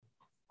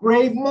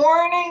Great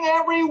morning,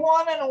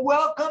 everyone, and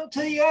welcome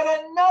to yet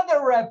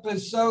another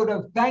episode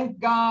of Thank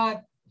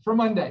God for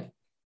Monday.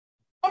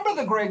 I'm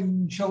Brother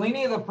Greg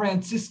Cellini of the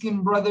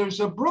Franciscan Brothers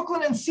of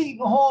Brooklyn and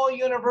Seton Hall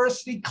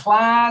University,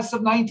 class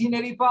of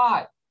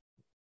 1985.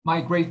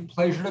 My great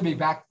pleasure to be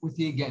back with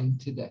you again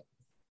today.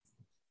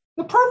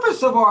 The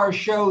purpose of our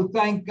show,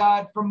 Thank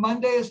God for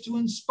Monday, is to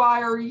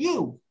inspire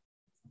you,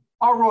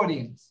 our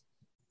audience,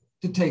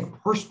 to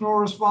take personal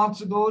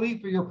responsibility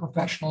for your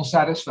professional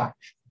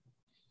satisfaction.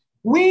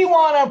 We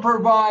want to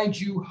provide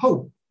you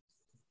hope,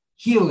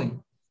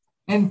 healing,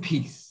 and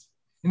peace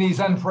in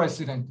these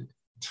unprecedented,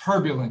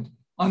 turbulent,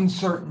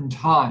 uncertain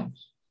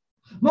times.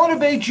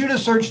 Motivate you to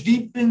search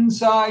deep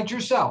inside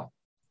yourself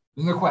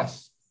in the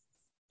quest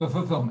for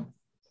fulfillment.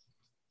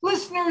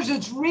 Listeners,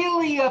 it's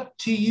really up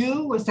to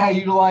you as to how you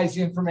utilize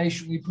the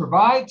information we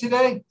provide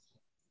today.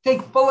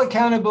 Take full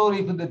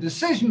accountability for the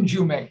decisions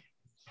you make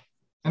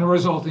and the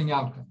resulting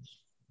outcomes.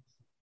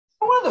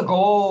 One of the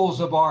goals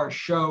of our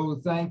show,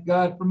 Thank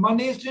God for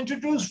Monday, is to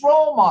introduce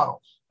role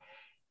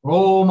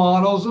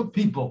models of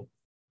people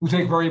who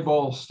take very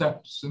bold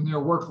steps in their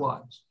work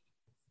lives.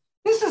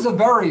 This is a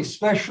very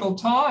special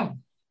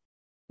time,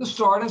 the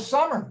start of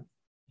summer.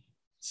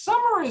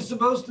 Summer is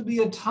supposed to be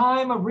a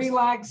time of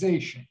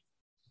relaxation.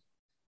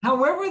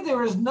 However,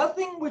 there is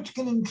nothing which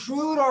can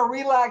intrude our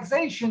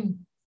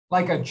relaxation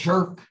like a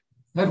jerk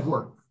at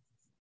work.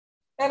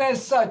 And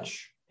as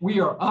such,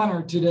 we are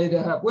honored today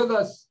to have with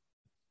us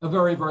a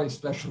very, very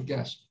special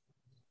guest.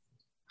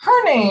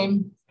 Her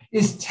name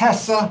is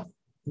Tessa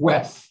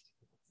West.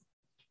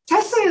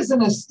 Tessa is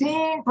an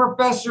esteemed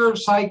professor of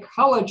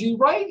psychology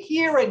right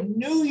here at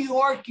New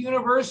York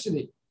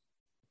University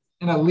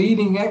and a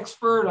leading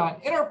expert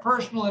on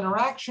interpersonal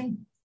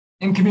interaction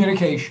and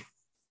communication.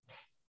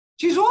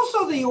 She's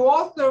also the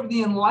author of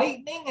the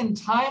enlightening and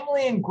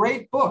timely and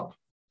great book,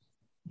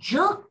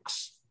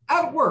 Jerks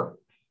at Work,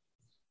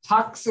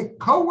 Toxic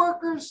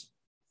Coworkers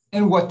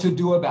and What to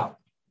Do About Them.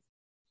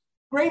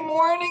 Great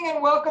morning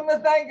and welcome to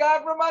Thank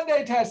God for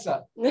Monday,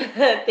 Tessa.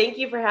 Thank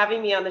you for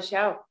having me on the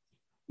show.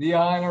 The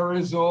honor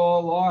is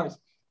all ours.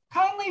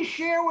 Kindly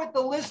share with the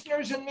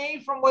listeners and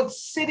me from what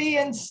city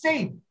and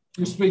state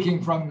you're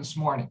speaking from this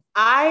morning.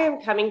 I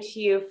am coming to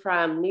you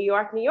from New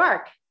York, New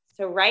York.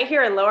 So right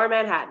here in Lower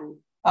Manhattan.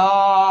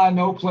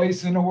 No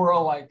place in the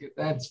world like it,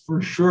 that's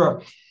for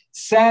sure.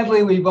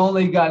 Sadly, we've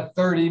only got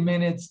 30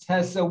 minutes,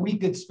 Tessa. We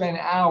could spend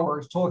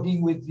hours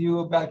talking with you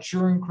about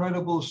your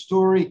incredible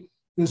story,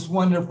 this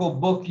wonderful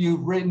book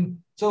you've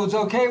written. So it's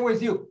okay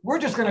with you. We're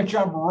just going to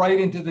jump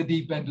right into the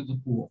deep end of the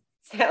pool.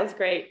 Sounds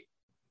great.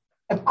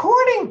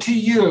 According to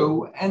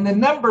you, and the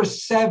number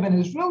 7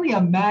 is really a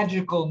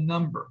magical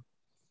number,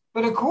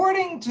 but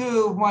according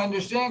to, if I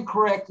understand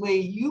correctly,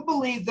 you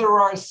believe there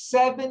are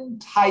 7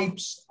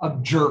 types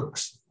of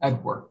jerks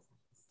at work.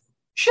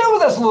 Share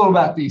with us a little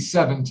about these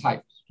 7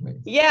 types.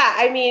 Yeah,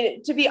 I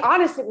mean, to be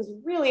honest, it was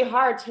really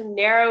hard to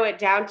narrow it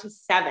down to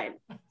 7.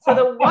 So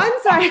the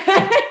ones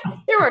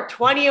there were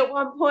 20 at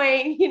one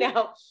point,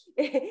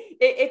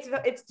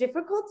 it's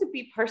difficult to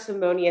be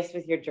parsimonious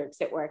with your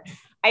jerks at work.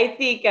 I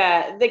think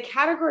the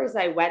categories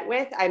I went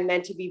with, I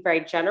meant to be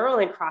very general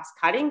and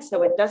cross-cutting.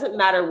 So it doesn't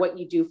matter what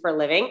you do for a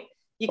living.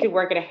 You could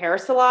work at a hair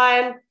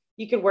salon.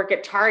 You could work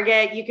at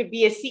Target. You could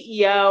be a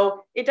CEO.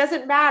 It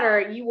doesn't matter.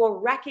 You will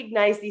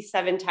recognize these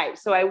 7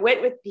 types. So I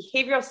went with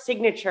behavioral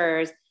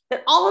signatures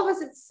that all of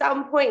us at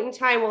some point in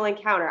time will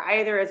encounter,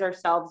 either as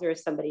ourselves or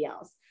as somebody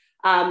else.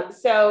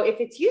 So if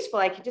it's useful,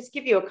 I could just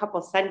give you a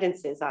couple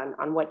sentences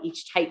on what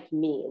each type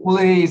means.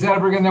 Please,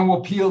 and then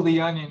we'll peel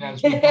the onion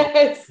as we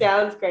go.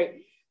 Sounds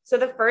great. So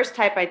the first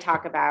type I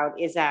talk about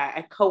is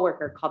a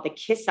coworker called the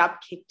kiss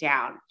up, kick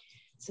down.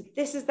 So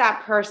this is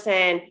that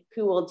person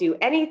who will do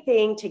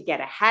anything to get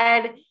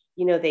ahead.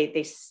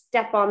 They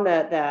step on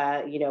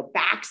the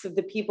backs of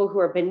the people who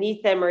are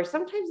beneath them, or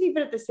sometimes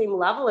even at the same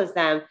level as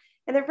them.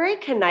 And they're very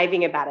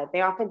conniving about it.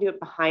 They often do it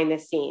behind the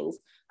scenes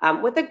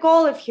with the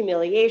goal of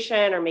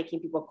humiliation or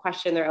making people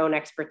question their own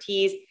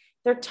expertise.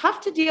 They're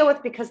tough to deal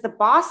with because the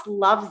boss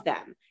loves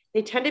them.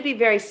 They tend to be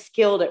very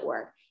skilled at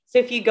work. So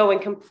if you go and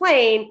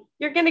complain,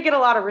 you're going to get a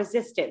lot of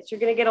resistance.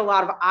 You're going to get a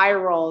lot of eye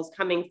rolls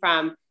coming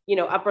from,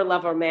 upper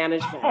level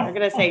management. They're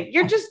going to say,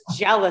 you're just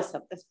jealous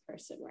of this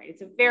person, right?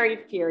 It's a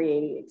very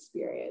infuriating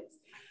experience.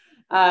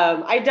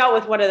 I dealt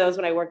with one of those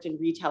when I worked in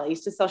retail. I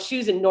used to sell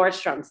shoes in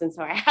Nordstrom's. And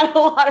so I had a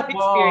lot of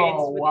experience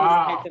with these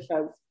types of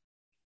folks.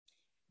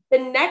 The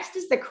next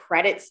is the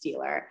credit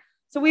stealer.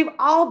 So we've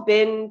all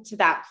been to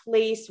that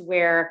place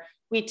where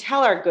we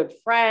tell our good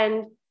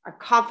friend, our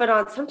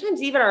confidant,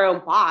 sometimes even our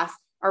own boss,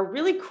 our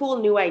really cool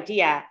new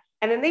idea.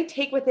 And then they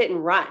take with it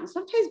and run,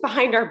 sometimes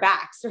behind our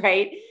backs,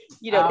 right?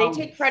 They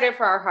take credit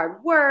for our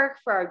hard work,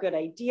 for our good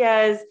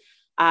ideas.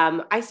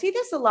 I see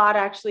this a lot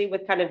actually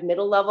with kind of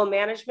middle level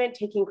management,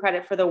 taking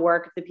credit for the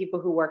work of the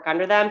people who work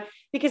under them,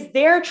 because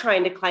they're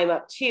trying to climb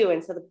up too.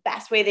 And so the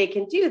best way they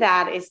can do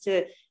that is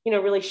to,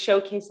 really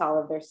showcase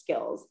all of their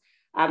skills.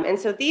 And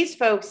so these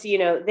folks,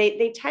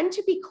 they tend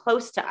to be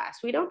close to us.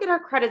 We don't get our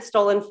credit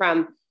stolen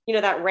from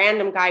that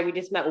random guy we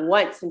just met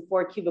once and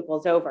 4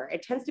 cubicles over.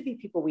 It tends to be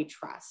people we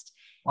trust.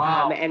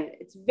 Wow. And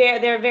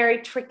they're very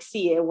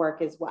tricksy at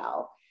work as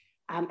well.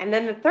 And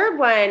then the third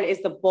one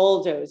is the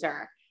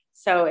bulldozer.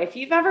 So if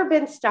you've ever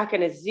been stuck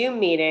in a Zoom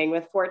meeting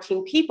with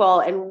 14 people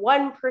and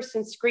one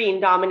person's screen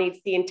dominates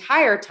the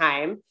entire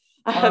time,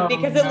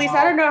 because at least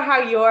I don't know how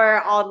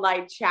your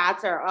online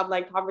chats or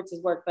online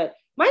conferences work, but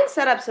mine's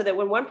set up so that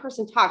when one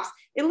person talks,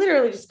 it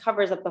literally just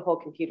covers up the whole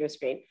computer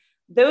screen.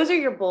 Those are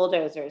your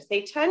bulldozers.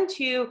 They tend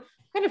to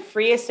kind of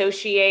free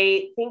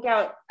associate, think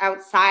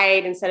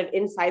outside instead of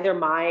inside their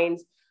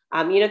minds.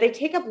 They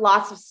take up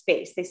lots of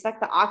space. They suck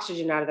the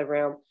oxygen out of the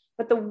room.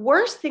 But the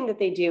worst thing that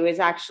they do is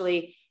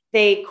actually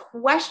they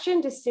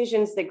question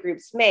decisions that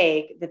groups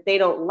make that they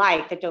don't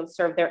like, that don't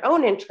serve their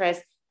own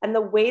interests. And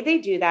the way they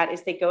do that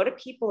is they go to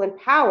people in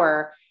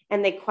power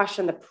and they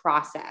question the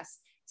process.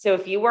 So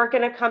if you work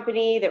in a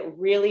company that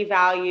really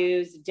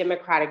values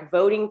democratic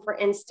voting, for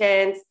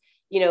instance,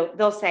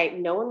 they'll say,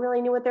 no one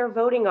really knew what they're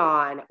voting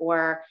on,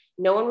 or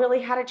no one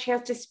really had a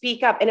chance to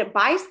speak up, and it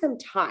buys them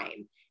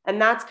time. And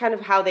that's kind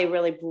of how they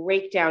really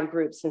break down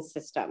groups and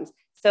systems.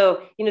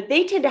 So,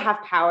 they tend to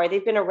have power.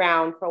 They've been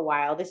around for a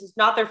while. This is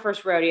not their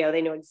first rodeo.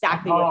 They know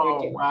exactly what they're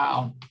doing.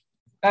 Wow.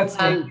 That's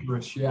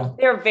dangerous. Yeah.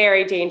 They're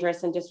very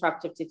dangerous and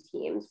disruptive to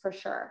teams for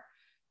sure.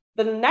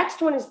 The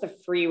next one is the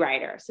free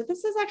rider. So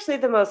this is actually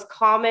the most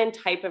common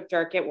type of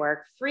jerk at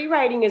work. Free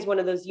riding is one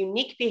of those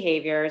unique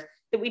behaviors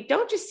that we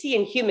don't just see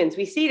in humans.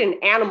 We see it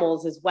in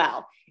animals as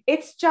well.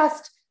 It's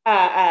just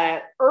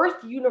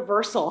earth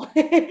universal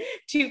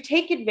to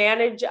take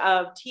advantage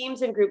of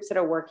teams and groups that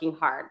are working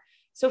hard.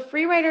 So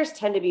free riders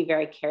tend to be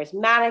very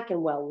charismatic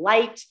and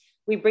well-liked.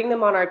 We bring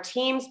them on our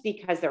teams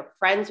because they're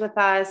friends with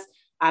us.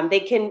 They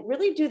can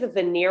really do the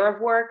veneer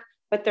of work,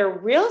 but their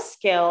real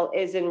skill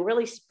is in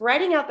really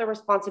spreading out the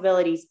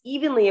responsibilities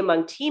evenly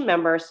among team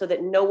members so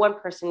that no one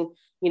person,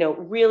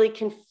 really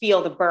can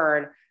feel the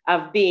burn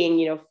of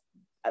being,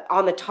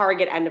 on the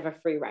target end of a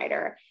free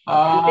rider.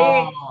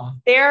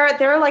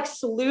 They're like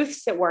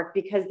sleuths at work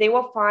because they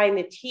will find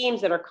the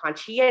teams that are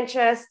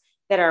conscientious,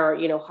 that are,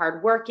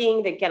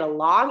 hardworking, that get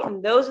along.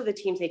 And those are the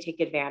teams they take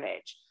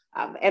advantage.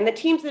 And the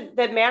teams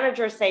that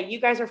managers say, you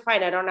guys are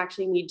fine. I don't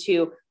actually need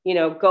to,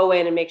 go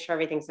in and make sure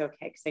everything's okay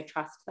because they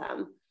trust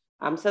them.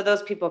 So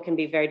those people can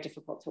be very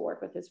difficult to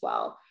work with as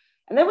well.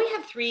 And then we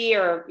have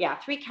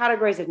three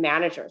categories of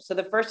managers. So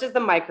the first is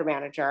the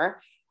micromanager,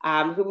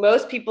 who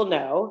most people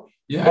know.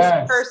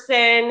 Yes. This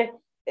person,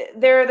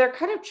 their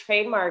kind of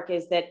trademark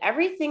is that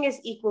everything is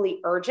equally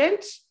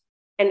urgent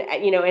and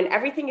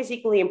everything is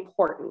equally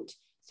important.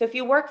 So if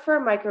you work for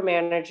a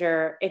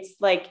micromanager, it's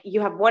like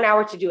you have 1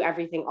 hour to do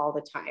everything all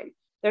the time.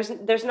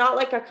 There's not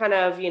like a kind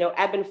of,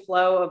 ebb and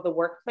flow of the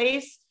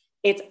workplace.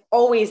 It's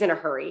always in a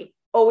hurry,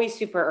 always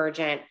super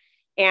urgent.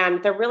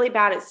 And they're really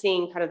bad at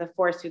seeing kind of the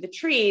forest through the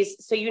trees.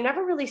 So you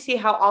never really see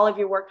how all of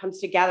your work comes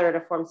together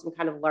to form some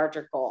kind of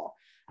larger goal.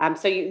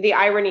 The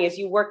irony is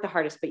you work the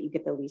hardest, but you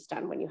get the least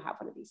done when you have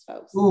one of these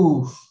folks.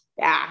 Ooh.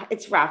 Yeah,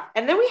 it's rough.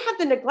 And then we have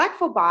the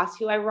neglectful boss,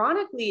 who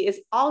ironically is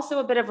also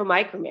a bit of a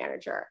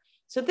micromanager.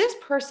 So this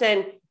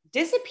person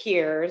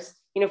disappears,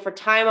 for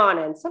time on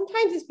end.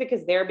 Sometimes it's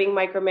because they're being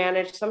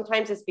micromanaged.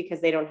 Sometimes it's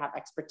because they don't have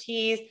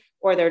expertise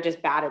or they're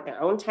just bad at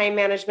their own time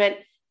management.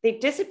 They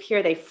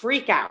disappear, they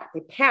freak out,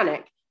 they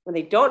panic when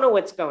they don't know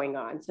what's going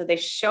on. So they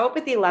show up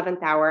at the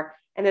 11th hour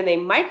and then they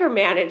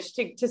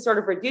micromanage to sort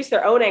of reduce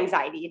their own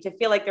anxiety, to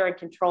feel like they're in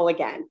control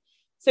again.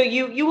 So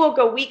you will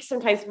go weeks,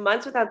 sometimes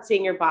months without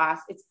seeing your boss.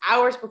 It's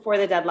hours before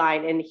the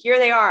deadline. And here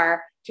they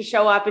are to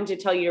show up and to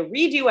tell you to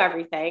redo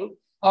everything.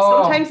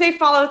 Oh. Sometimes they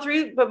follow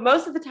through, but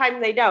most of the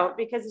time they don't,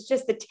 because it's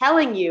just the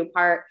telling you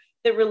part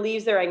that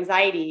relieves their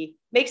anxiety,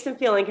 makes them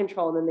feel in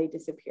control, and then they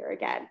disappear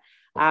again.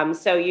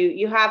 So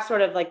you have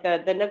sort of like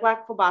the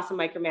neglectful boss and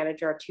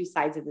micromanager are two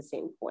sides of the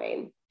same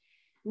coin.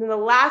 And then the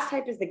last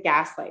type is the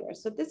gaslighter.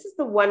 So this is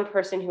the one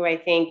person who I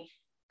think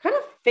kind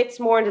of fits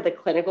more into the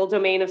clinical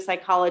domain of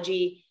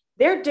psychology.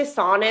 They're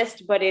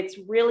dishonest, but it's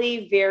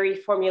really very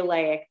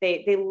formulaic.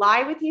 They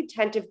lie with the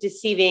intent of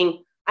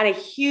deceiving on a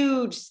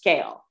huge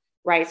scale,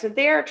 right? So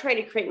they're trying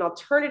to create an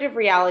alternative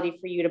reality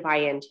for you to buy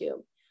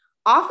into.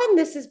 Often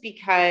this is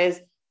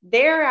because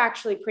they're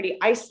actually pretty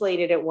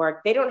isolated at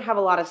work. They don't have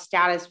a lot of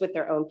status with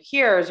their own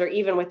peers or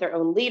even with their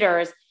own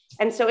leaders.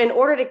 And so in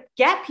order to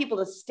get people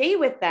to stay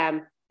with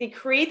them, they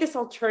create this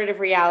alternative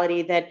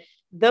reality that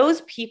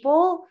those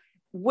people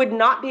would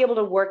not be able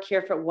to work here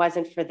if it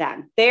wasn't for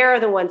them.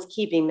 They're the ones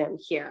keeping them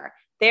here.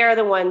 They're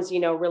the ones,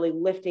 really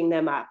lifting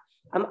them up.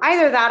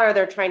 Either that or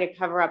they're trying to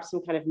cover up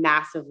some kind of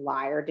massive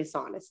lie or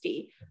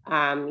dishonesty,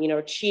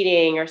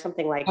 cheating or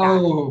something like that.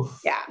 Oh.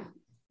 Yeah.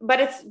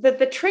 But it's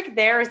the trick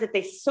there is that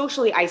they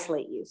socially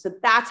isolate you. So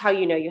that's how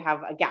you know you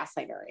have a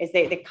gaslighter, is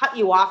they cut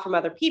you off from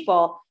other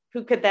people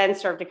who could then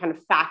serve to kind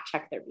of fact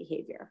check their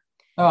behavior.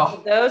 Oh.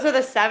 So those are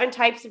the 7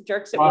 types of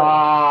jerks at work.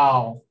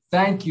 Wow.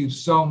 Thank you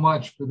so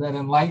much for that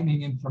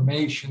enlightening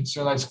information.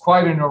 So that's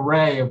quite an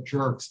array of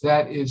jerks.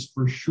 That is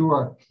for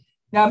sure.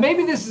 Now,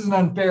 maybe this is an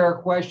unfair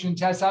question,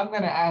 Tessa. I'm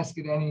going to ask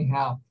it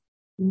anyhow.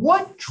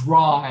 What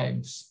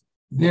drives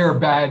their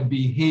bad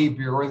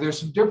behavior? Or there's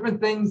some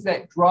different things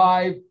that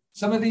drive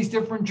some of these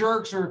different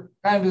jerks, or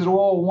kind of is it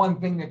all one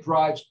thing that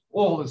drives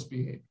all this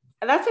behavior?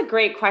 That's a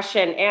great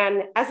question.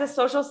 And as a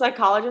social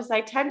psychologist,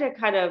 I tend to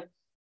kind of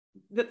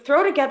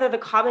throw together the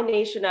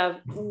combination of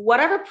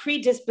whatever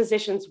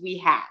predispositions we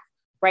have,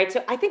 right?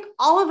 So I think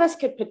all of us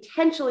could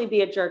potentially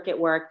be a jerk at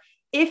work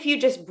if you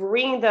just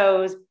bring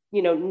those,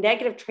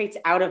 negative traits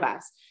out of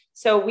us.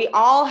 So we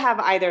all have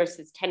either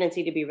this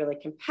tendency to be really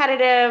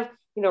competitive,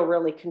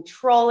 really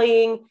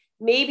controlling,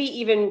 maybe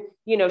even,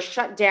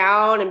 shut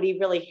down and be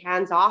really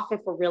hands off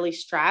if we're really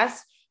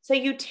stressed. So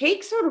you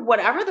take sort of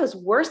whatever those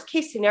worst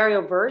case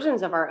scenario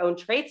versions of our own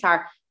traits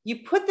are,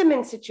 you put them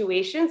in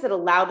situations that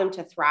allow them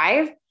to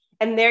thrive.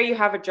 And there you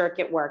have a jerk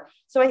at work.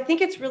 So I think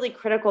it's really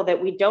critical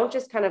that we don't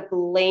just kind of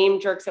blame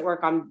jerks at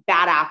work on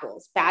bad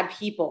apples, bad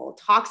people,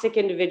 toxic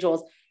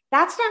individuals.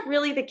 That's not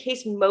really the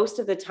case most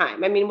of the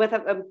time. I mean, with,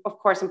 of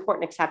course,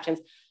 important exceptions.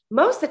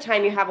 Most of the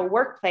time you have a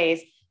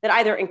workplace that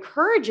either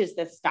encourages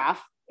this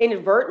stuff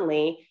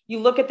inadvertently. You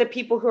look at the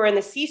people who are in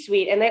the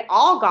C-suite and they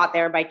all got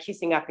there by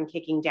kissing up and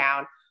kicking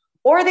down,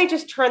 or they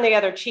just turn the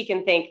other cheek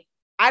and think,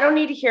 I don't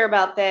need to hear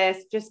about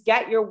this. Just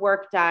get your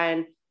work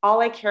done.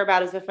 All I care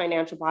about is the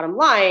financial bottom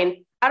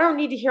line. I don't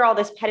need to hear all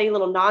this petty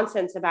little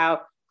nonsense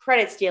about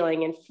credit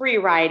stealing and free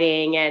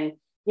riding and,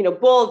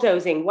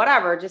 bulldozing,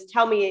 whatever. Just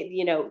tell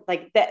me,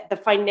 like the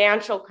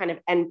financial kind of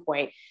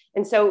endpoint.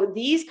 And so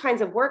these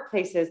kinds of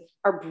workplaces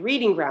are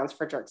breeding grounds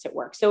for jerks at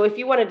work. So if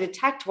you want to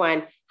detect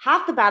one,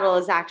 half the battle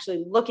is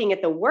actually looking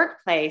at the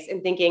workplace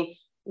and thinking,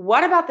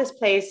 what about this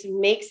place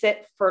makes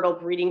it fertile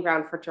breeding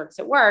ground for jerks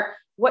at work?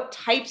 What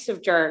types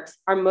of jerks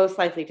are most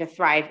likely to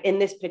thrive in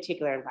this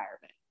particular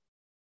environment?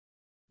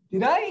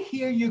 Did I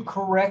hear you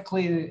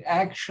correctly that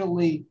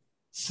actually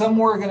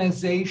some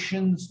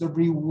organizations, the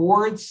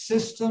reward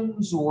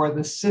systems or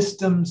the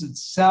systems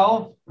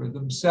itself or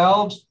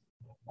themselves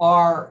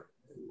are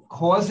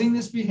causing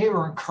this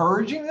behavior,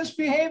 encouraging this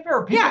behavior?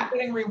 Are people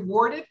getting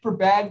rewarded for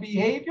bad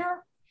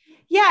behavior?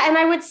 Yeah. And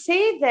I would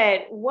say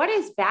that what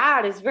is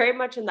bad is very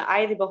much in the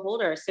eye of the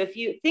beholder. So if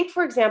you think,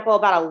 for example,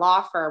 about a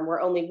law firm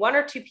where only one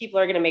or two people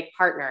are going to make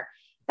partner,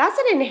 that's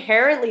an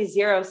inherently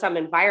zero-sum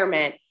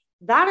environment.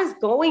 That is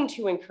going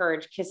to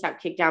encourage kiss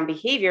up, kick down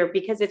behavior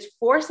because it's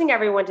forcing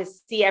everyone to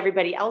see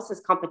everybody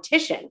else's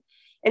competition.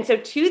 And so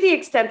to the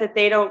extent that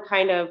they don't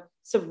kind of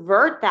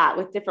subvert that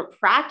with different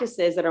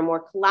practices that are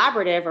more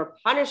collaborative or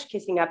punish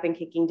kissing up and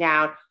kicking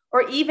down,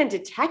 or even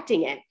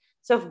detecting it.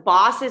 So if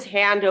bosses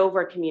hand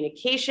over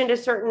communication to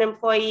certain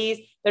employees,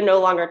 they're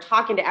no longer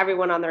talking to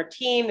everyone on their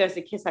team. There's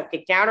a kiss up,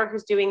 kick downer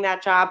who's doing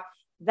that job.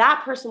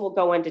 That person will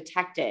go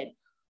undetected.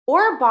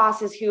 Or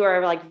bosses who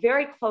are like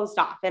very closed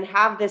off and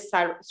have this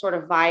sort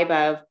of vibe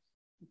of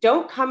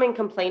don't come and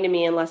complain to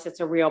me unless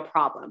it's a real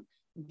problem.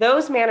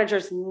 Those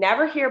managers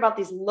never hear about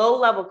these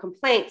low-level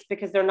complaints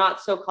because they're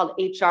not so-called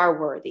HR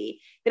worthy.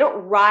 They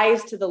don't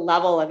rise to the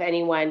level of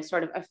anyone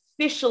sort of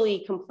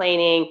officially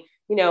complaining,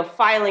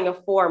 filing a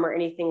form or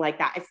anything like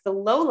that. It's the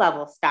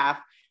low-level stuff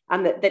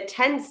that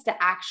tends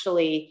to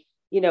actually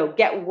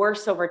get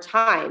worse over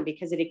time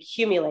because it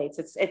accumulates.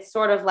 It's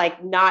sort of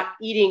like not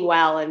eating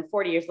well and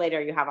 40 years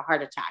later you have a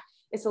heart attack.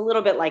 It's a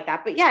little bit like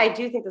that. But yeah, I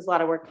do think there's a lot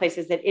of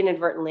workplaces that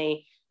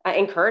inadvertently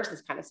encourage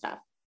this kind of stuff.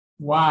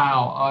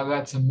 Wow,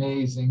 that's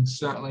amazing,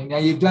 certainly. Now,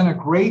 you've done a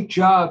great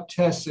job,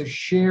 Tessa,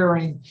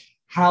 sharing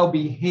how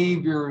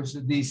behaviors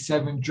of these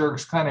 7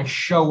 jerks kind of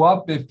show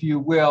up, if you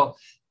will.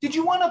 Did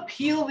you want to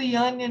peel the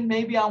onion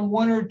maybe on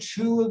 1 or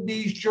 2 of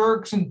these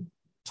jerks and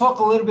talk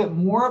a little bit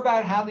more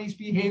about how these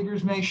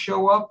behaviors may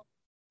show up?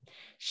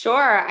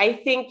 Sure. I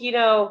think,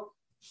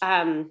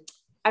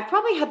 I've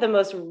probably had the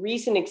most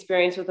recent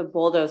experience with a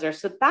bulldozer.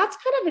 So that's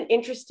kind of an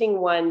interesting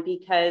one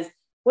because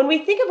when we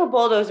think of a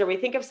bulldozer, we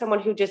think of someone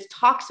who just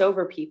talks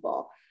over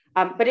people.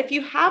 But if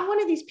you have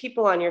one of these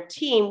people on your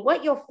team,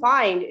 what you'll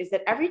find is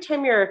that every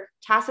time you're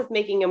tasked with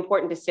making an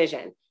important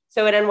decision.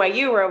 So at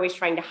NYU, we're always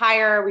trying to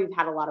hire. We've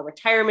had a lot of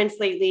retirements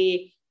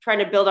lately, trying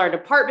to build our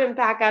department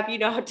back up. You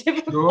know how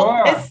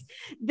difficult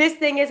this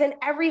thing is. And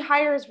every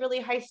hire is really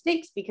high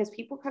stakes because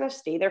people kind of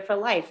stay there for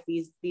life.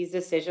 These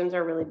decisions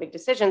are really big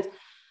decisions.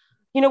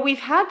 We've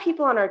had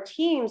people on our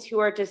teams who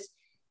are just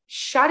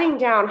shutting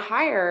down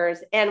hires,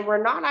 and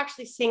we're not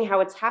actually seeing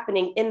how it's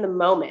happening in the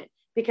moment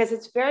because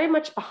it's very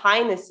much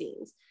behind the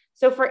scenes.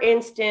 So for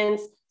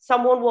instance,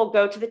 someone will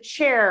go to the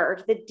chair or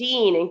to the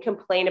dean and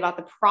complain about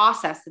the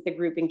process that the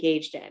group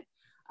engaged in.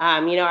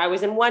 I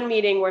was in one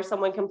meeting where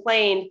someone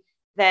complained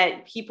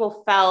that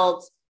people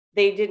felt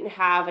they didn't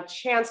have a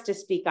chance to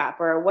speak up,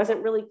 or it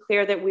wasn't really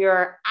clear that we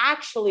were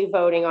actually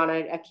voting on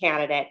a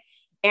candidate.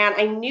 And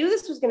I knew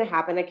this was going to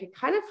happen. I could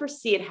kind of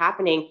foresee it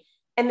happening.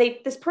 And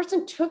this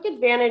person took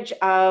advantage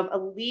of a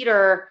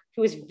leader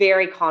who was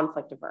very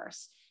conflict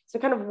averse. So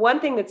kind of one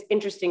thing that's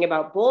interesting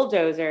about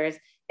bulldozers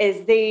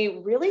is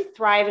they really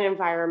thrive in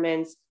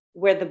environments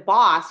where the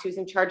boss who's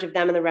in charge of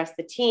them and the rest of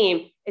the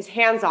team is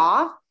hands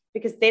off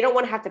because they don't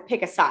want to have to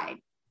pick a side.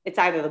 It's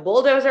either the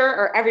bulldozer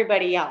or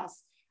everybody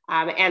else.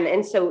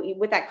 And so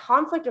with that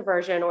conflict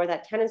aversion or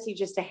that tendency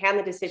just to hand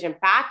the decision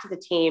back to the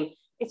team,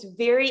 it's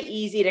very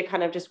easy to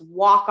kind of just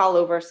walk all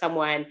over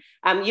someone.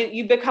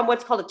 You become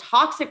what's called a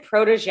toxic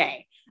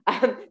protege.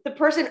 The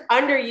person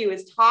under you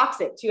is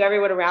toxic to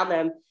everyone around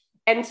them.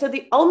 And so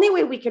the only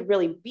way we could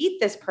really beat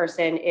this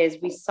person is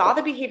we saw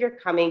the behavior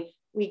coming.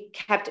 We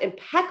kept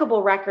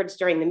impeccable records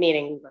during the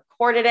meeting. We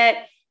recorded it.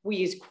 We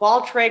used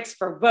Qualtrics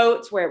for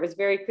votes where it was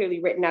very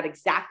clearly written out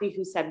exactly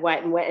who said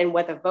what and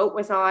what the vote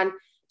was on,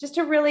 just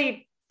to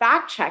really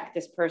fact check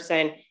this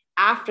person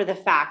after the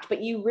fact.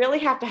 But you really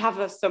have to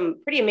have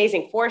some pretty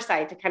amazing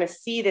foresight to kind of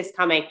see this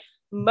coming.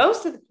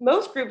 Most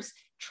groups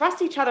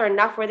trust each other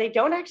enough where they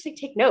don't actually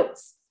take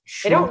notes.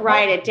 They don't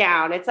write it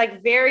down. It's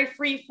like very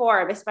free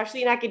form,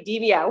 especially in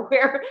academia,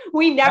 where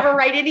we never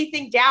write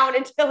anything down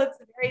until it's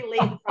a very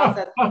late in the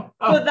process.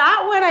 So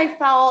that one I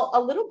felt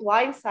a little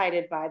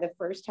blindsided by the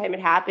first time it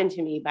happened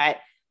to me. But,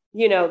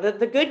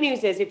 the good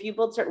news is if you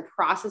build certain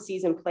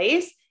processes in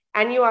place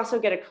and you also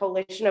get a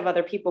coalition of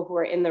other people who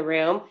are in the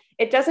room,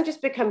 it doesn't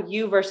just become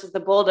you versus the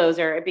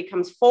bulldozer. It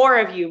becomes 4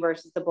 of you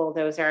versus the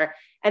bulldozer.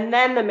 And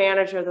then the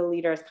manager or the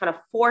leader is kind of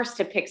forced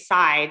to pick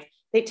sides.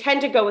 They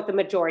tend to go with the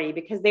majority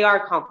because they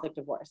are conflict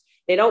averse.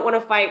 They don't want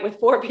to fight with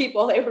 4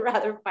 people. They would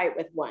rather fight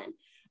with 1.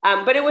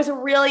 But it was a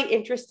really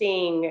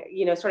interesting,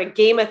 sort of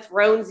Game of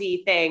Thrones-y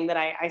thing that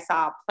I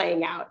saw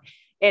playing out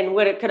in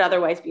what it could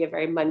otherwise be a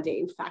very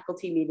mundane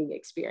faculty meeting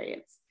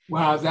experience.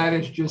 Wow, that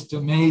is just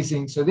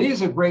amazing. So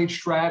these are great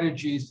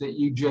strategies that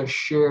you just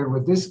shared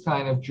with this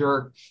kind of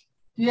jerk.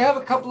 Do you have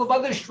a couple of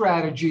other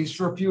strategies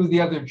for a few of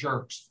the other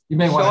jerks you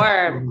may want to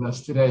share with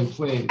us today,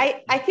 please?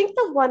 I think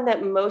the one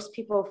that most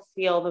people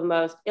feel the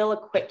most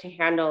ill-equipped to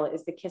handle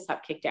is the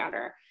kiss-up,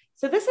 kick-downer.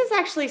 So this is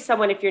actually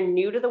someone, if you're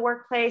new to the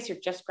workplace, you're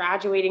just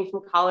graduating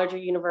from college or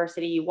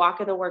university, you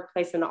walk in the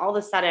workplace and all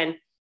of a sudden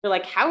you're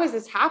like, how is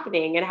this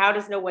happening? And how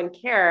does no one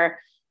care?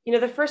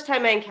 The first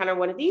time I encountered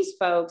one of these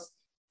folks,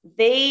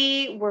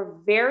 they were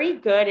very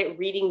good at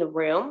reading the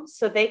room.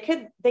 So they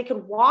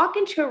could walk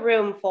into a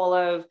room full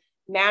of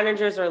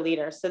managers or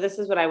leaders. So this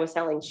is what I was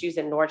selling shoes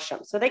in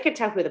Nordstrom. So they could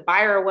tell who the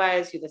buyer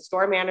was, who the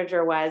store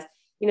manager was.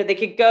 They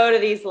could go to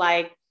these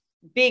like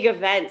big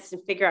events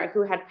and figure out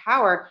who had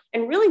power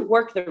and really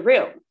work the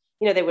room.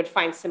 They would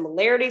find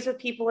similarities with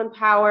people in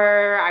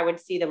power. I would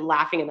see them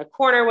laughing in the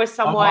corner with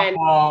someone. And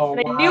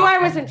I knew I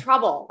was in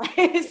trouble.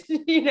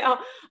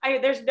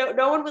 There's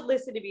no one would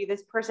listen to me.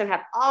 This person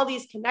had all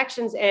these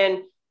connections and,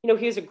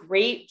 he was a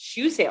great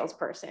shoe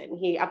salesperson.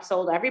 He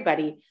upsold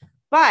everybody.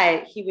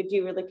 But he would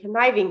do really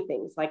conniving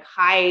things like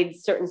hide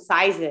certain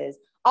sizes.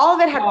 All of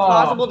it had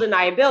plausible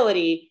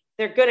deniability.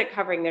 They're good at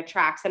covering their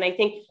tracks. And I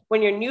think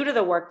when you're new to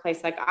the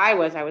workplace, like I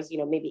was,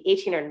 maybe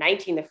 18 or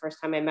 19 the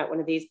first time I met one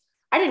of these,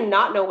 I did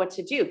not know what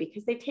to do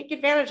because they take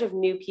advantage of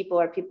new people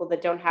or people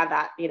that don't have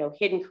that,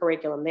 hidden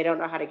curriculum. They don't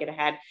know how to get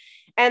ahead.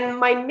 And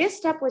my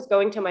misstep was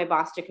going to my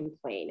boss to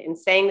complain and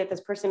saying that this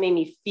person made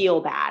me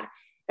feel bad.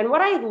 And what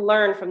I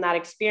learned from that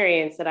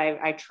experience that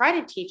I try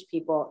to teach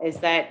people is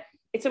that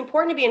it's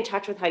important to be in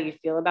touch with how you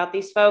feel about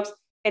these folks.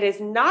 It is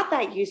not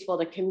that useful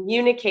to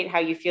communicate how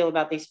you feel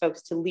about these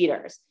folks to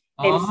leaders.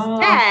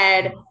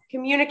 Instead,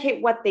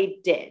 communicate what they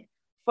did.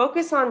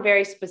 Focus on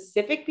very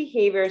specific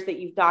behaviors that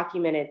you've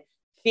documented.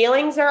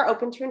 Feelings are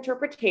open to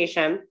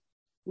interpretation.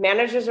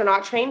 Managers are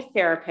not trained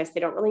therapists.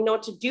 They don't really know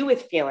what to do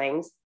with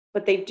feelings,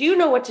 but they do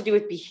know what to do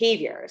with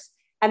behaviors.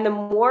 And the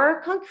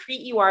more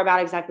concrete you are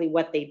about exactly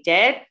what they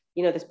did,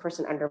 this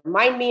person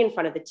undermined me in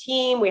front of the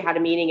team. We had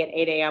a meeting at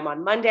 8 a.m.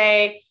 on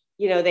Monday.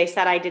 They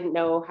said I didn't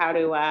know how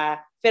to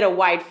fit a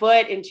wide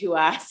foot into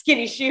a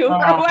skinny shoe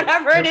or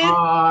whatever it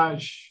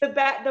is.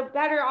 The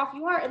better off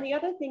you are. And the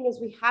other thing is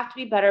we have to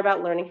be better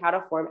about learning how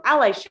to form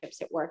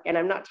allyships at work. And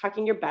I'm not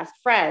talking your best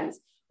friends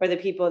or the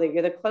people that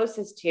you're the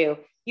closest to.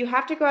 You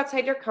have to go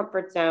outside your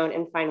comfort zone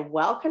and find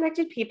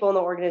well-connected people in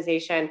the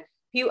organization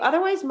who you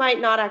otherwise might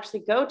not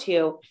actually go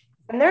to.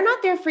 And they're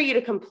not there for you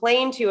to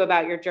complain to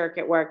about your jerk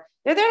at work.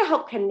 They're there to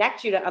help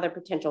connect you to other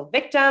potential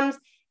victims,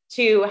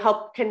 to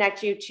help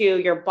connect you to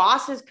your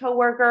boss's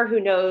coworker who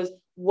knows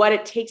what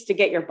it takes to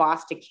get your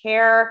boss to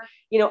care.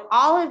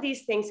 All of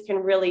these things can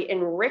really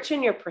enrich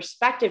in your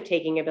perspective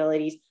taking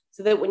abilities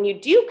so that when you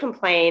do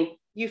complain,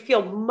 you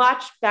feel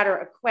much better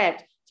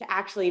equipped to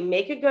actually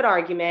make a good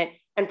argument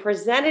and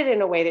present it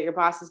in a way that your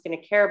boss is going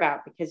to care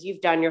about because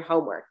you've done your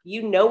homework.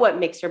 You know what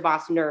makes your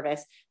boss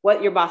nervous,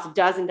 what your boss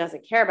does and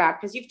doesn't care about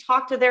because you've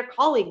talked to their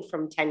colleague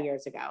from 10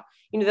 years ago,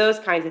 those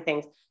kinds of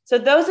things. So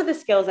those are the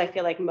skills I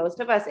feel like most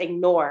of us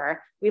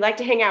ignore. We like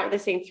to hang out with the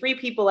same 3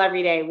 people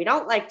every day. We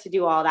don't like to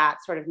do all that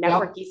sort of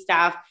networky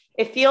stuff.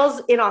 It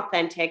feels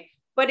inauthentic,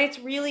 but it's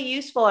really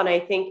useful. And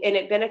I think, and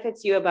it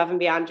benefits you above and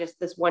beyond just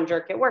this one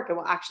jerk at work. It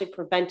will actually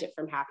prevent it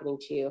from happening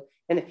to you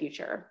in the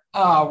future.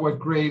 What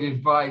great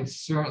advice,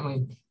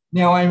 certainly.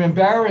 Now, I'm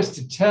embarrassed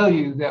to tell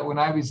you that when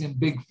I was in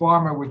Big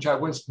Pharma, which I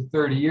was for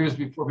 30 years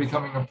before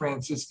becoming a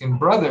Franciscan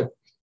brother,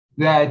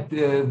 that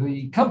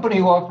the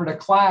company offered a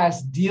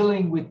class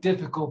dealing with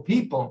difficult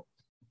people.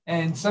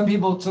 And some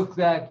people took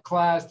that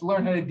class to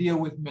learn how to deal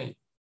with me.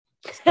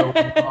 So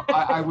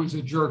I was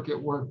a jerk at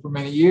work for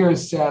many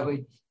years,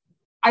 sadly.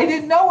 I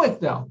didn't know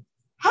it, though.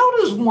 How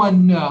does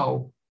one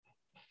know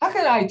How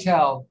can I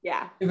tell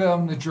Yeah. if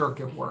I'm the jerk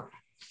at work?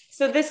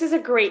 So this is a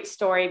great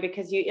story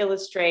because you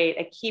illustrate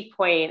a key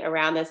point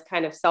around this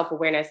kind of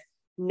self-awareness.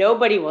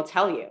 Nobody will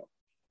tell you.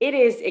 It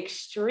is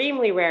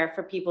extremely rare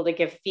for people to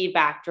give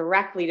feedback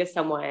directly to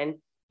someone.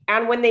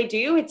 And when they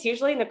do, it's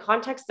usually in the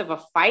context of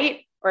a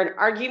fight or an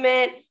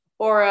argument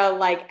or a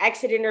like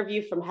exit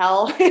interview from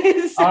hell.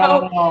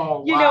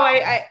 So,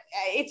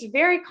 it's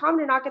very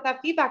common to not get that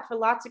feedback for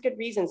lots of good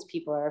reasons.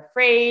 People are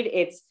afraid.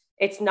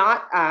 It's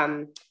not,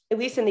 at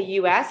least in the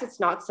US, it's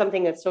not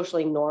something that's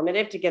socially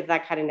normative to give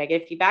that kind of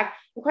negative feedback.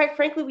 And quite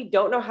frankly, we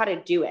don't know how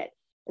to do it.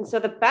 And so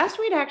the best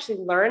way to actually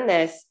learn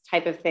this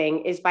type of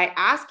thing is by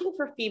asking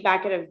for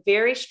feedback in a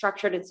very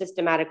structured and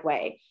systematic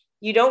way.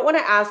 You don't want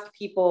to ask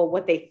people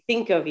what they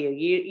think of you.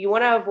 You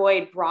want to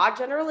avoid broad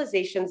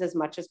generalizations as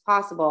much as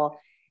possible.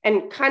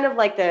 And kind of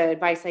like the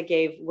advice I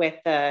gave with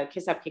the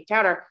kiss up, kick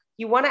down,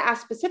 you want to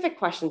ask specific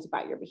questions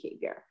about your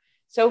behavior.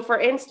 So for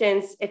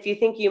instance, if you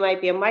think you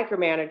might be a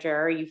micromanager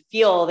or you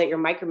feel that you're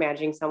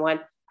micromanaging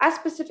someone, ask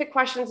specific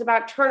questions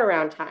about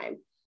turnaround time,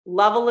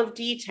 level of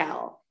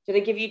detail. Did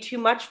it give you too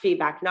much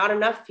feedback, not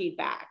enough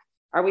feedback?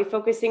 Are we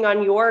focusing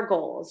on your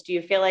goals? Do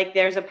you feel like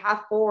there's a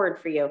path forward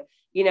for you?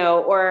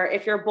 Or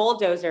if you're a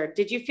bulldozer,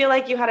 did you feel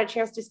like you had a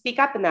chance to speak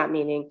up in that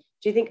meeting?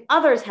 Do you think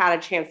others had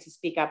a chance to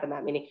speak up in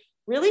that meeting?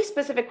 Really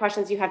specific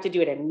questions. You have to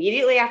do it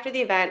immediately after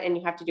the event and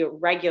you have to do it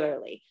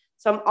regularly.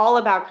 So I'm all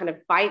about kind of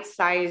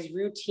bite-sized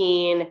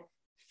routine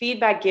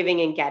feedback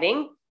giving and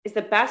getting is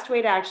the best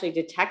way to actually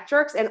detect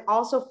jerks and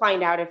also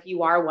find out if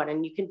you are one,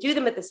 and you can do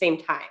them at the same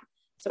time.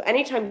 So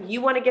anytime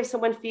you want to give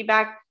someone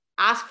feedback,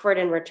 ask for it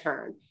in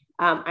return.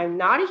 I'm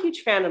not a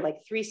huge fan of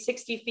like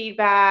 360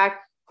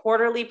 feedback,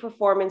 quarterly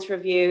performance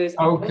reviews.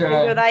 Okay.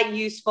 They're that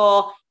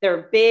useful.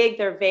 They're big,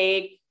 they're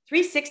vague.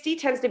 360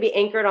 tends to be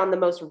anchored on the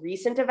most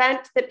recent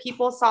event that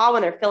people saw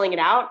when they're filling it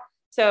out.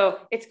 So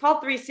it's called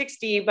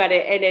 360,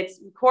 and it's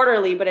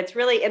quarterly, but it's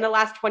really in the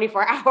last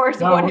 24 hours.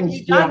 What have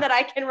you done that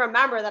I can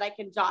remember, that I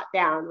can jot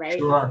down, right?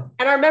 Sure.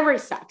 And our memory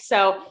sucks.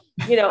 So,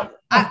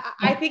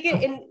 I think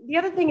and the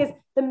other thing is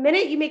the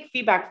minute you make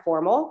feedback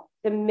formal,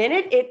 the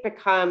minute it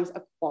becomes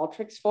a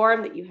Qualtrics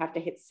form that you have to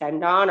hit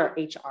send on or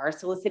HR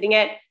soliciting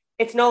it,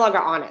 it's no longer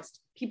honest.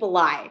 People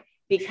lie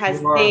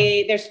because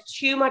there's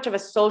too much of a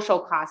social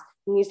cost.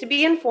 It needs to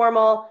be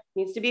informal,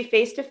 needs to be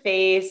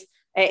face-to-face.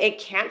 It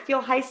can't feel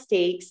high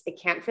stakes. It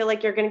can't feel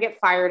like you're going to get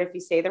fired if you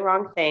say the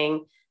wrong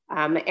thing.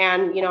 I'm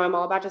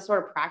all about just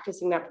sort of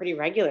practicing that pretty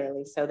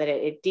regularly so that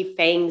it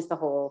defangs the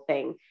whole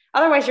thing.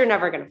 Otherwise, you're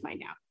never going to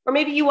find out. Or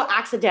maybe you will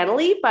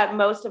accidentally, but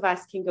most of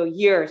us can go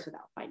years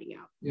without finding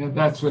out. Yeah,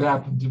 that's what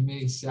happened to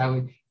me,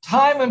 Sally.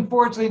 Time,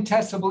 unfortunately,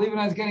 Tessa, believe it or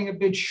not, is getting a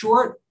bit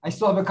short. I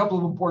still have a couple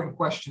of important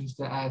questions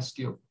to ask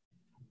you.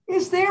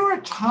 Is there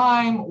a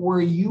time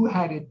where you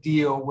had to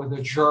deal with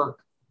a jerk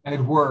at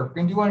work?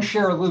 And do you want to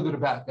share a little bit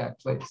about that,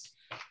 please?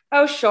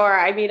 Oh, sure.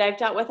 I mean, I've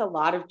dealt with a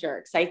lot of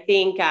jerks. I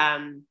think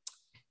kind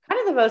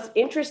of the most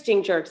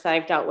interesting jerks that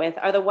I've dealt with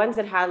are the ones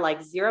that had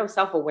like zero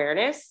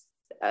self-awareness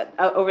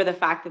over the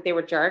fact that they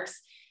were jerks.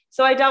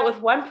 So I dealt with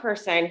one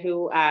person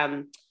who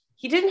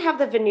he didn't have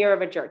the veneer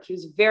of a jerk. He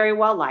was very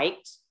well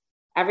liked.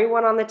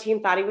 Everyone on the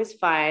team thought he was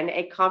fun.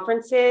 At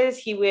conferences,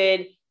 he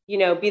would,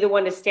 be the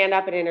one to stand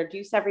up and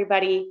introduce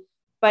everybody.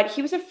 But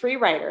he was a free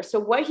writer. So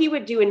what he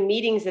would do in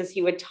meetings is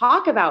he would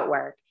talk about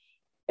work,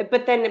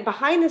 but then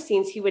behind the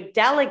scenes, he would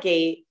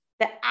delegate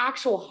the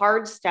actual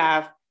hard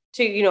stuff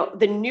to,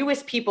 the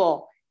newest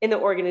people in the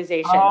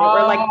organization that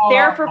were like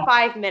there for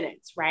 5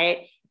 minutes,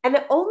 right? And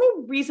the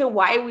only reason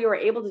why we were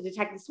able to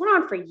detect this went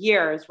on for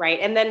years, right?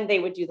 And then they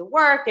would do the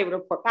work, they would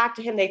report back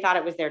to him. They thought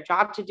it was their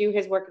job to do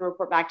his work and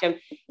report back to him.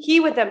 He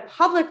would then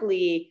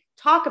publicly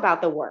talk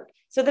about the work.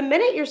 So the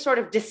minute you're sort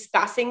of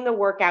discussing the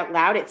work out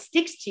loud, it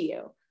sticks to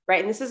you. Right.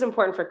 And this is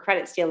important for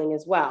credit stealing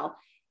as well.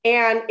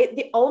 And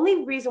the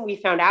only reason we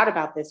found out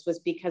about this was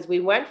because we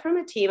went from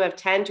a team of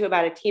 10 to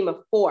about a team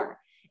of 4.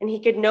 And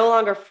he could no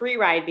longer free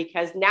ride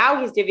because now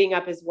he's divvying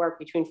up his work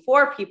between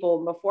 4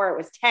 people. Before it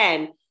was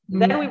 10.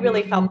 Then we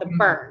really felt the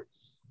burn.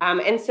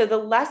 And so the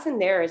lesson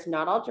there is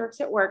not all jerks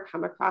at work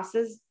come across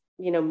as,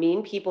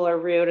 mean people or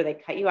rude or they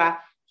cut you off.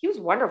 He was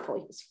wonderful.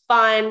 He was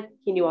fun.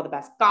 He knew all the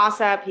best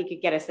gossip. He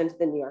could get us into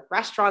the New York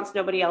restaurants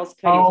nobody else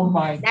could. Oh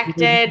my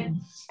connected.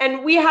 Goodness.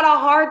 And we had a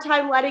hard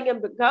time letting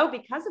him go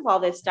because of all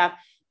this stuff.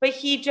 But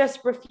he just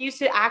refused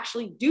to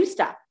actually do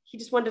stuff. He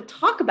just wanted to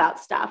talk about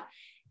stuff.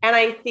 And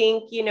I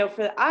think,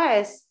 for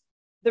us,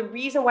 the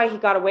reason why he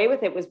got away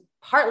with it was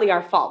partly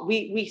our fault.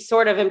 We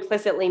sort of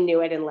implicitly knew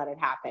it and let it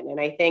happen.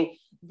 And I think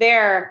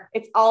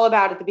it's all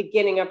about at the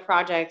beginning of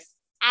projects,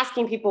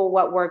 asking people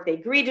what work they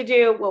agreed to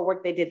do, what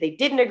work they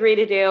didn't agree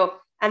to do.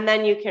 And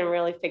then you can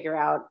really figure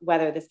out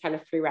whether this kind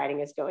of free riding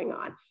is going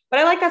on. But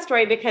I like that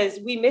story because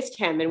we missed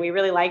him and we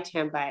really liked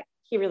him, but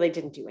he really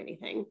didn't do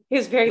anything. He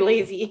was very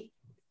lazy.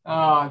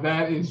 Oh,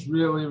 that is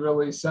really,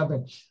 really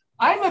something.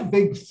 I'm a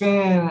big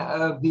fan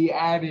of the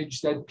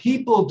adage that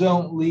people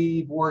don't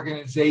leave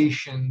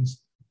organizations.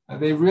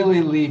 They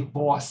really leave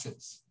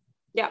bosses.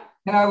 Yeah.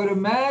 And I would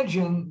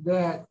imagine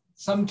that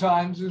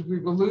sometimes, as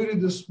we've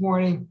alluded this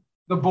morning,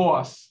 the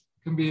boss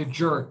can be a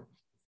jerk.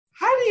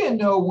 How do you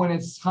know when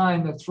it's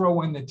time to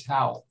throw in the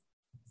towel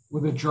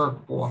with a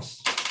jerk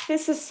boss?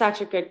 This is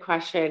such a good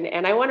question.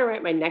 And I want to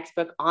write my next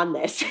book on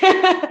this.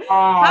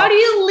 How do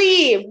you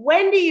leave?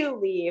 When do you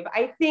leave?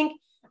 I think,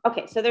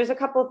 okay, so there's a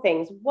couple of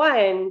things.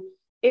 One,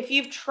 if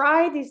you've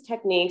tried these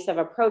techniques of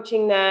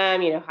approaching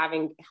them,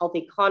 having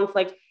healthy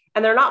conflict,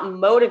 and they're not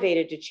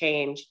motivated to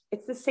change,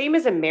 it's the same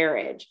as a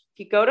marriage. If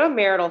you go to a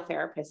marital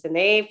therapist and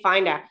they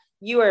find out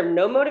you have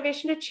no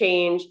motivation to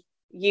change,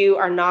 you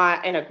are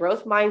not in a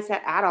growth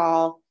mindset at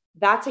all,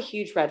 that's a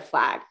huge red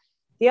flag.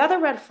 The other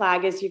red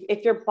flag is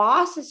if your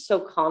boss is so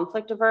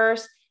conflict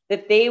averse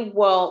that they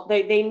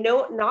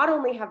know not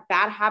only have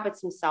bad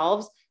habits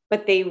themselves,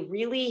 but they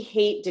really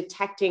hate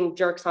detecting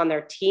jerks on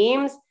their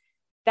teams,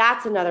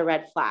 that's another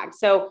red flag.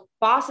 So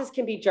bosses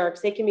can be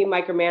jerks. They can be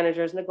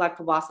micromanagers,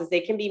 neglectful bosses.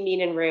 They can be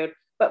mean and rude,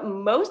 but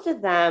most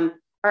of them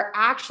are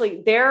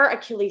actually, their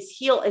Achilles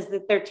heel is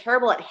that they're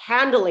terrible at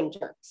handling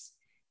jerks.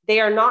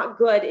 They are not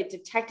good at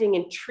detecting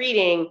and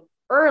treating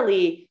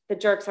early the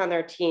jerks on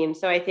their team.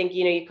 So I think,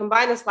 you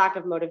combine this lack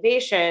of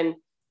motivation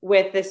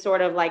with this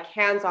sort of like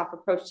hands-off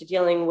approach to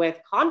dealing with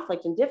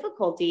conflict and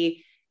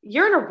difficulty,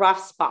 you're in a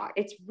rough spot.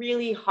 It's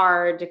really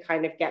hard to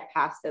kind of get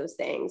past those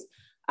things.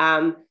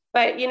 But,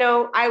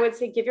 I would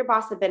say give your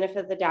boss the benefit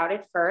of the doubt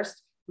at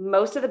first.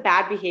 Most of the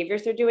bad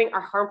behaviors they're doing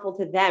are harmful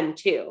to them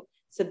too.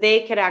 So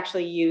they could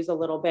actually use a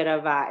little bit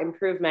of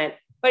improvement,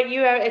 but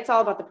it's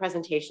all about the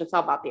presentation. It's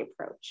all about the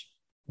approach.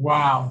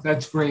 Wow,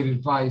 that's great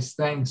advice.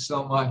 Thanks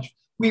so much.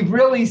 We've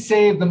really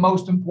saved the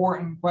most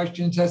important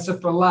question, Tessa,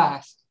 for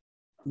last.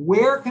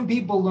 Where can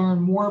people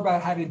learn more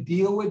about how to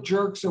deal with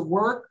jerks at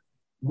work?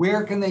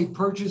 Where can they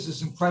purchase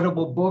this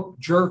incredible book,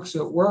 Jerks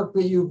at Work,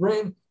 that you've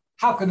written?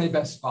 How can they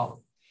best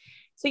follow?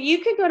 So you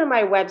could go to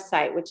my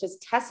website, which is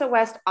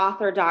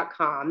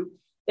tessawestauthor.com.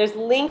 There's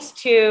links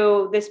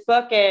to this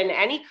book in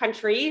any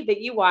country that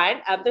you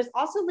want. There's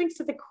also links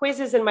to the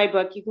quizzes in my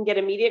book. You can get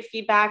immediate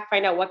feedback,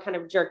 find out what kind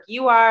of jerk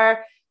you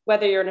are,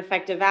 whether you're an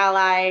effective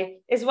ally,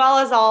 as well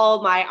as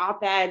all my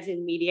op-eds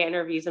and media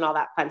interviews and all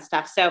that fun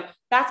stuff. So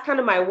that's kind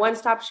of my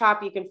one-stop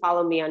shop. You can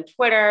follow me on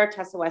Twitter,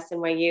 Tessa West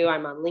NYU.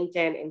 I'm on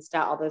LinkedIn,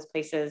 Insta, all those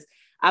places.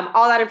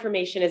 All that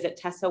information is at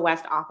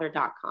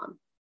tessawestauthor.com.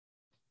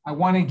 I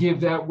want to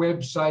give that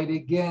website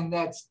again.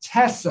 That's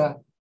Tessa,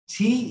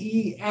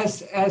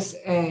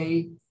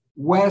 Tessa,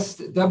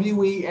 West,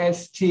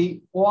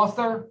 W-E-S-T,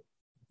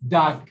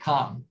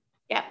 author.com.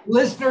 Yeah.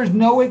 Listeners,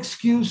 no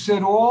excuse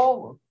at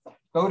all.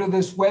 Go to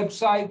this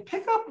website,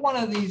 pick up one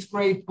of these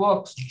great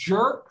books,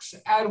 Jerks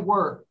at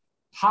Work,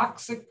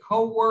 Toxic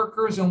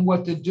Coworkers and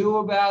What to Do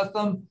About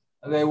Them.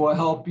 They will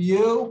help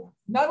you.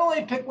 Not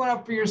only pick one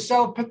up for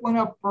yourself, pick one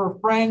up for a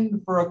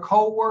friend, for a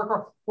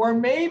coworker, or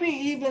maybe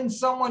even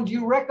someone. Do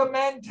you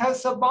recommend,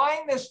 Tessa,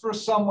 buying this for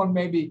someone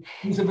maybe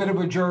who's a bit of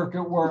a jerk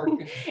at work?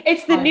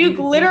 It's the new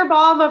glitter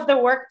bomb of the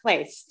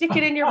workplace. Stick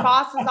it in your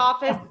boss's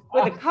office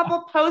with a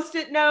couple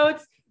Post-it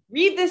notes.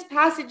 Read this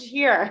passage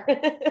here.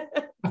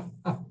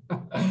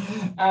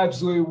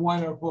 Absolutely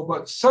wonderful.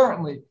 But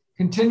certainly,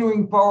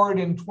 continuing forward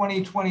in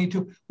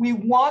 2022, we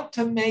want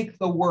to make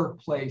the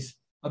workplace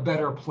a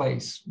better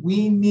place.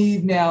 We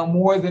need now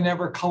more than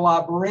ever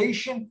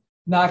collaboration,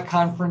 not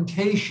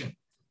confrontation.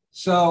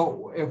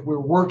 So if we're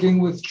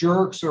working with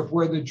jerks or if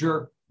we're the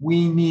jerk,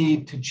 we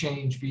need to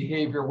change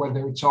behavior,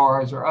 whether it's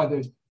ours or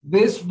others.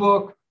 This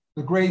book,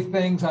 The Great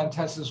Things on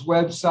Tessa's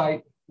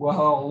website, will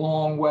go a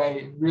long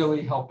way in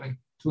really helping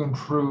to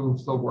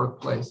improve the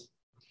workplace.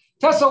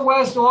 Tessa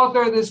West,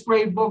 author of this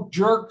great book,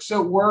 Jerks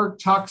at Work,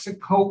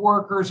 Toxic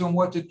Coworkers and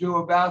What to Do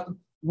About Them.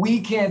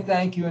 We can't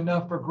thank you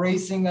enough for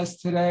gracing us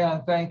today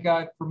on Thank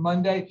God for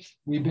Monday.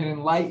 We've been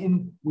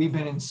enlightened. We've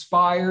been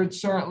inspired,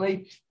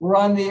 certainly. We're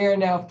on the air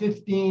now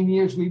 15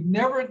 years. We've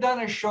never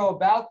done a show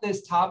about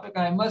this topic.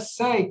 And I must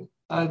say,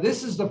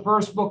 this is the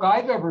first book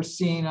I've ever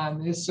seen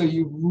on this. So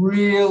you've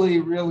really,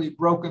 really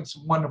broken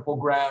some wonderful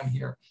ground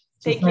here.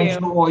 So thanks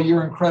for all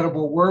your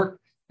incredible work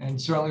and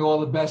certainly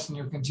all the best in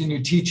your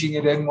continued teaching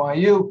at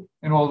NYU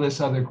and all this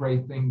other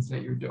great things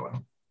that you're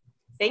doing.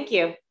 Thank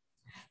you.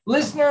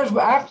 Listeners,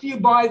 after you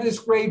buy this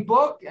great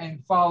book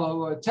and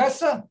follow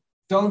Tessa,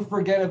 don't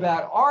forget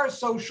about our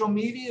social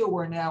media.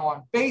 We're now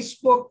on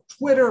Facebook,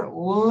 Twitter,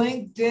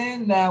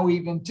 LinkedIn, now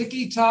even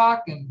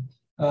TikTok and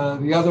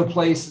the other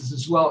places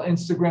as well,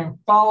 Instagram.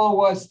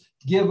 Follow us,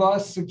 give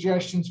us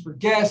suggestions for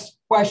guests,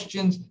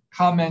 questions,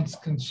 comments,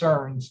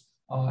 concerns.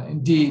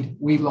 Indeed,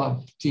 we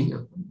love to hear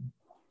from you.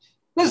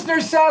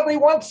 Listeners, sadly,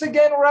 once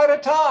again, we're out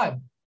of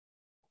time.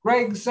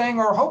 Greg's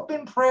saying our hope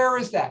and prayer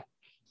is that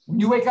when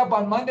you wake up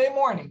on Monday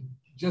morning,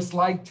 just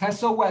like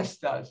Tessa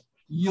West does,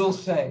 you'll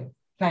say,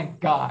 thank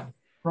God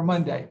for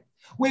Monday.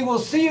 We will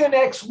see you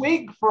next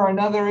week for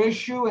another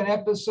issue, an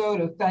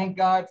episode of Thank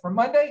God for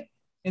Monday.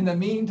 In the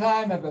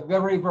meantime, have a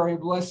very, very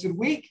blessed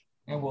week,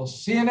 and we'll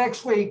see you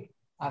next week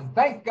on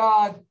Thank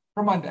God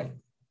for Monday.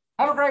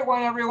 Have a great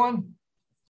one, everyone.